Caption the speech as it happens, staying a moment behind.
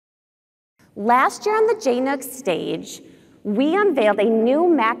Last year on the JNUC stage, we unveiled a new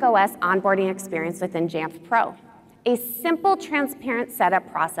macOS onboarding experience within Jamf Pro, a simple, transparent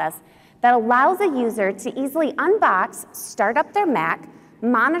setup process that allows a user to easily unbox, start up their Mac,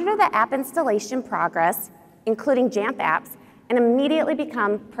 monitor the app installation progress, including Jamf apps, and immediately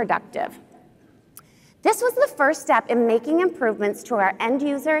become productive. This was the first step in making improvements to our end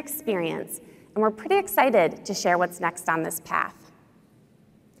user experience, and we're pretty excited to share what's next on this path.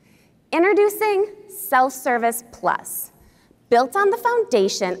 Introducing Self-Service Plus, built on the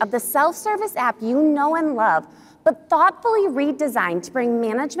foundation of the self-service app you know and love, but thoughtfully redesigned to bring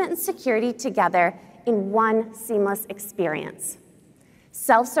management and security together in one seamless experience.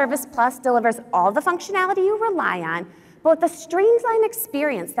 Self-Service Plus delivers all the functionality you rely on, but with a streamlined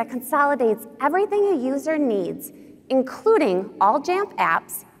experience that consolidates everything a user needs, including all Jamf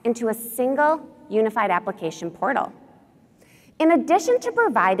apps, into a single unified application portal. In addition to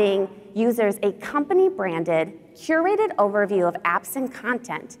providing users a company-branded, curated overview of apps and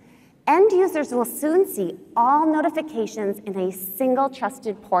content, end users will soon see all notifications in a single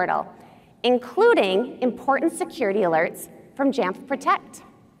trusted portal, including important security alerts from Jamf Protect.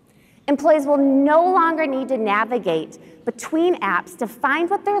 Employees will no longer need to navigate between apps to find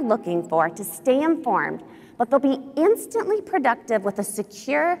what they're looking for to stay informed, but they'll be instantly productive with a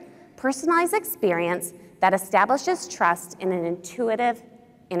secure, personalized experience that establishes trust in an intuitive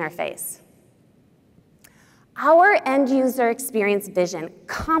interface. Our end user experience vision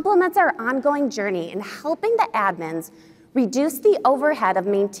complements our ongoing journey in helping the admins reduce the overhead of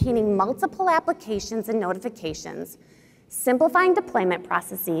maintaining multiple applications and notifications, simplifying deployment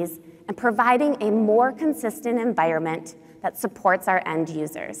processes, and providing a more consistent environment that supports our end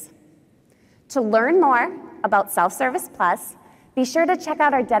users. To learn more about Self-Service Plus, be sure to check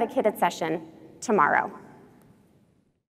out our dedicated session tomorrow.